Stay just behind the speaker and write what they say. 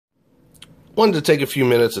Wanted to take a few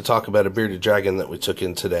minutes to talk about a bearded dragon that we took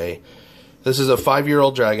in today. This is a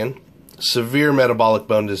 5-year-old dragon, severe metabolic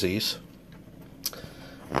bone disease,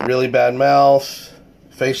 really bad mouth,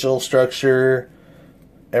 facial structure,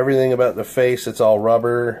 everything about the face, it's all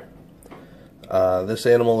rubber. This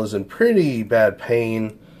animal is in pretty bad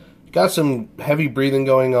pain. Got some heavy breathing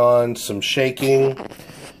going on, some shaking.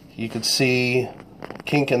 You could see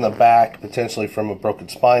kink in the back, potentially from a broken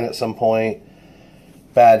spine at some point.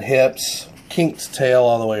 Bad hips, kinked tail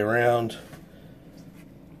all the way around.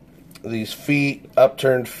 These feet,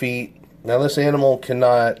 upturned feet. Now this animal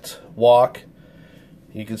cannot walk.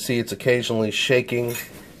 You can see it's occasionally shaking.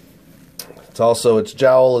 It's also, its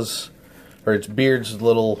jowl is, or its beard's a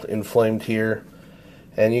little inflamed here.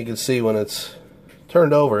 And you can see when it's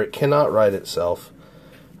turned over, it cannot right itself.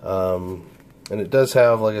 And it does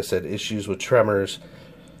have, like I said, issues with tremors.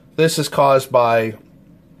 This is caused by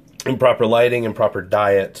improper lighting, improper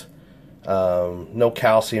diet, no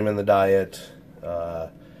calcium in the diet.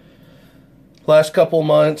 Last couple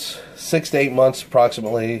months, 6 to 8 months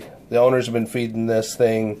approximately, the owners have been feeding this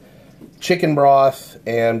thing chicken broth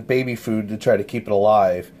and baby food to try to keep it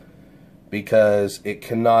alive because it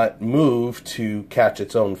cannot move to catch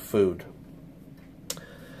its own food.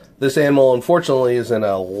 This animal, unfortunately, is in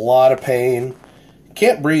a lot of pain.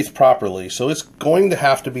 Can't breathe properly, so it's going to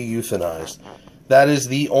have to be euthanized. That is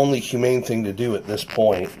the only humane thing to do at this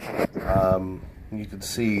point. You can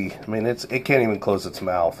see, I mean, it can't even close its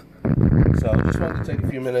mouth. So I just wanted to take a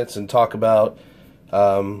few minutes and talk about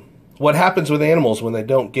what happens with animals when they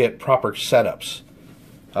don't get proper setups.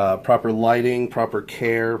 Proper lighting, proper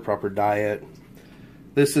care, proper diet.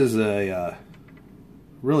 This is a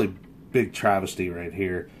really big travesty right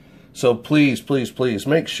here. So please, please, please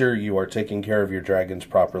make sure you are taking care of your dragons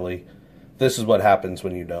properly. This is what happens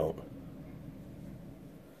when you don't.